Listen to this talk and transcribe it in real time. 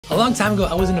A long time ago,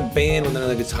 I was in a band with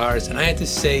another guitarist, and I had to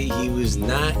say he was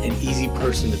not an easy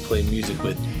person to play music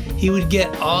with. He would get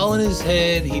all in his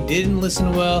head, he didn't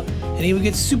listen well, and he would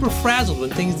get super frazzled when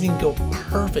things didn't go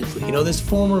perfectly. You know, this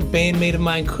former bandmate of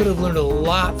mine could have learned a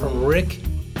lot from Rick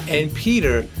and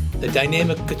Peter, the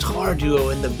dynamic guitar duo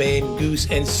in the band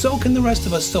Goose, and so can the rest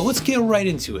of us, so let's get right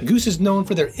into it. Goose is known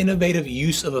for their innovative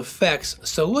use of effects,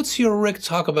 so let's hear Rick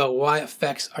talk about why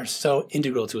effects are so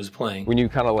integral to his playing. When you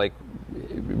kind of like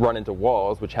run into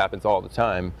walls, which happens all the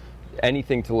time,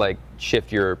 anything to like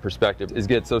shift your perspective is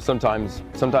good. So sometimes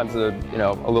a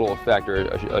little effect or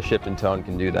a shift in tone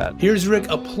can do that. Here's Rick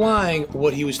applying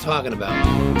what he was talking about.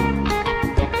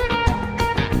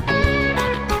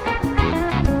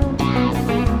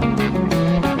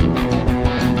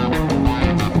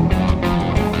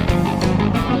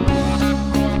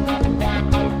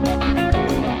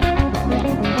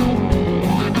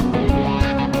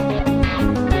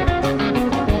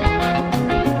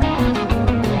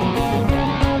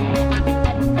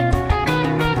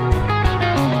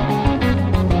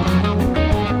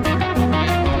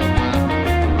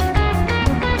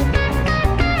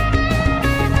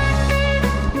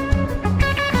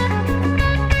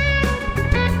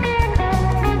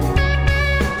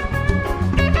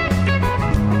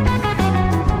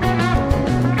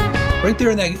 Right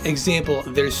there in that example,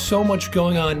 there's so much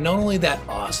going on, not only that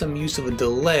awesome use of a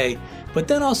delay, but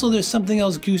then also there's something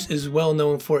else Goose is well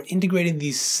known for, integrating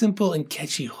these simple and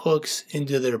catchy hooks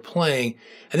into their playing.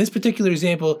 And this particular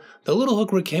example, the little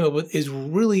hook Rick came up with is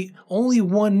really only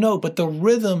one note, but the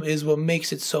rhythm is what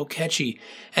makes it so catchy.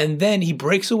 And then he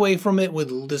breaks away from it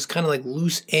with this kind of like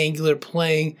loose angular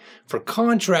playing for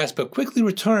contrast, but quickly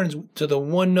returns to the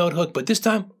one note hook, but this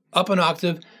time up an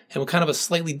octave and with kind of a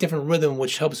slightly different rhythm,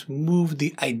 which helps move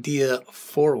the idea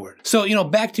forward. So, you know,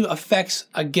 back to effects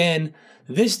again.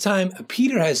 This time,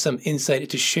 Peter has some insight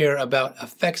to share about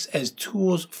effects as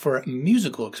tools for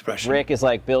musical expression. Rick is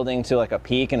like building to like a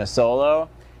peak in a solo.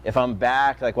 If I'm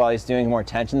back, like while he's doing more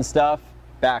tension stuff,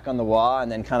 back on the wah,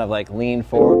 and then kind of like lean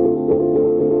forward.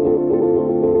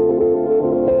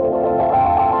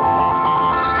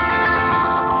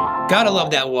 Gotta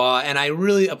love that wah, and I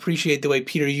really appreciate the way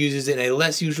Peter uses it in a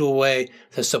less usual way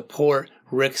to support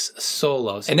Rick's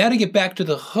solos. And now to get back to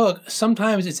the hook,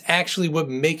 sometimes it's actually what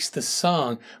makes the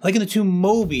song. Like in the tune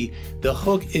Moby, the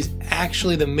hook is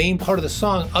actually the main part of the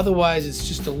song, otherwise it's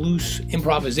just a loose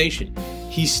improvisation.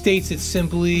 He states it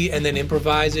simply and then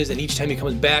improvises, and each time he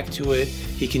comes back to it,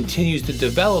 he continues to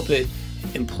develop it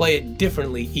and play it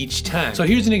differently each time. So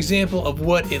here's an example of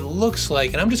what it looks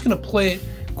like, and I'm just gonna play it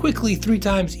quickly 3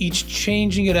 times each,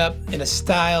 changing it up in a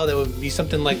style that would be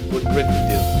something like what Rick would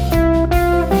do.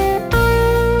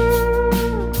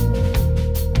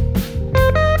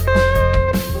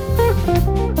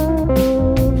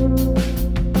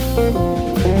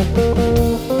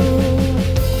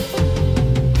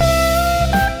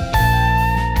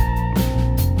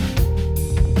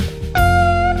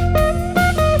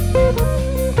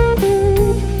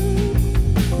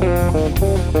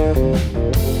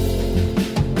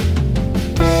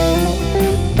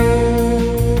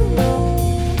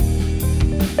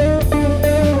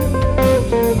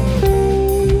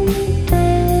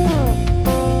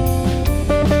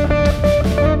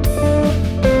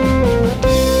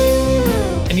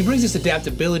 This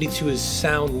adaptability to his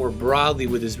sound more broadly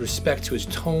with his respect to his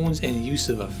tones and use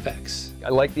of effects. I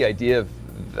like the idea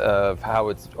of how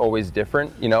it's always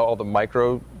different, you know, all the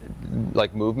micro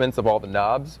like movements of all the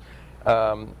knobs,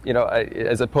 you know,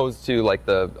 as opposed to like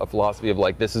a philosophy of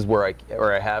like this is where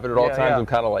I have it at all times. Yeah. I'm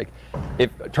kind of like,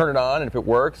 turn it on, and if it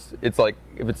works, it's like,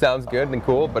 if it sounds good, then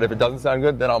cool, but if it doesn't sound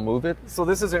good, then I'll move it. So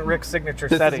this isn't Rick's signature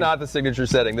setting? This is not the signature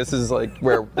setting. This is like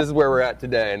where we're at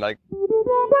today, and like,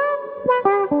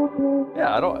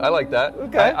 yeah, I like that.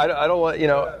 Okay. I don't want, you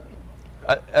know.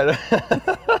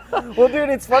 Well, dude,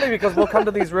 it's funny because we'll come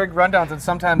to these rig rundowns, and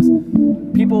sometimes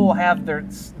people will have their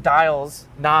dials,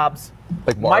 knobs,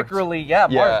 like marked. Microly,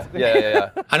 marked.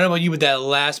 Yeah. I don't know about you, but that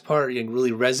last part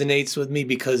really resonates with me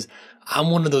because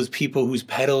I'm one of those people whose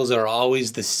pedals are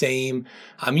always the same.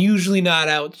 I'm usually not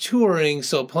out touring,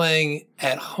 so playing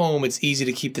at home, it's easy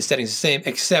to keep the settings the same,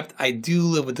 except I do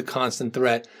live with the constant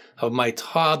threat of my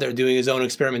toddler doing his own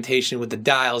experimentation with the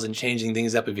dials and changing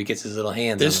things up if he gets his little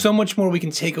hands on it. There's so much more we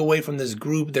can take away from this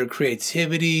group, their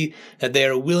creativity, that they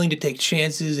are willing to take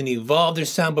chances and evolve their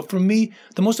sound. But for me,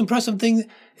 the most impressive thing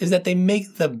is that they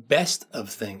make the best of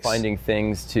things. Finding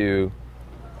things to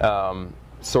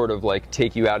sort of like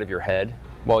take you out of your head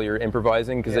while you're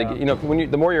improvising, because Yeah. you know,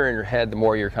 the more you're in your head, the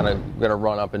more you're kind of going to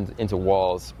run up into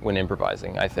walls when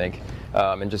improvising, I think,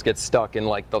 and just get stuck in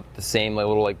like the same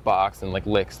little like box and like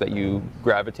licks that you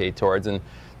gravitate towards. And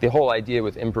the whole idea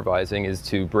with improvising is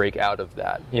to break out of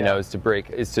that, you know, is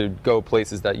to go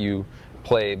places that you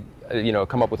play, you know,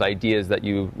 come up with ideas that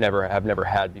you have never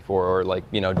had before, or like,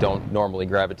 you know, don't normally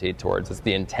gravitate towards. It's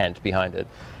the intent behind it.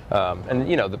 And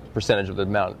you know, the percentage of the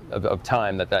amount of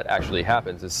time that actually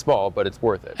happens is small, but it's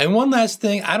worth it. And one last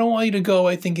thing, I don't want you to go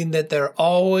away thinking that they're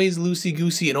always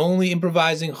loosey-goosey and only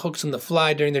improvising hooks on the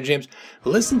fly during their jams.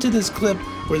 Listen to this clip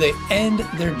where they end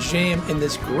their jam in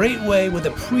this great way with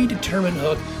a predetermined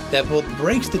hook that both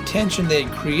breaks the tension they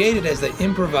created as they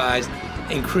improvised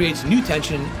and creates new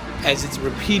tension as it's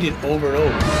repeated over and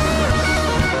over.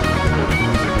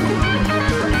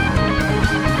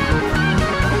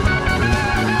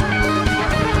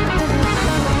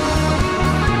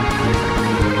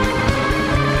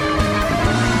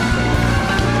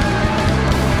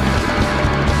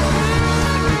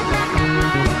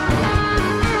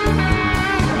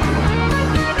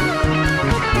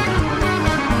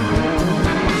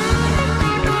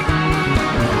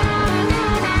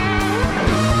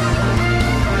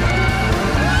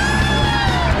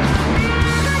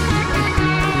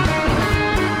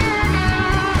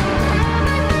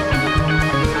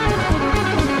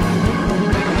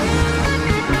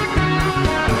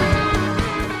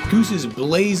 Goose is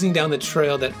blazing down the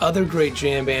trail that other great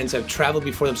jam bands have traveled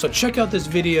before them. So check out this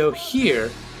video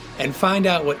here and find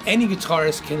out what any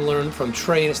guitarist can learn from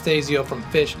Trey Anastasio from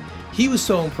Phish. He was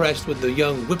so impressed with the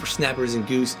young whippersnappers in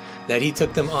Goose that he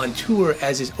took them on tour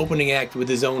as his opening act with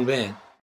his own band.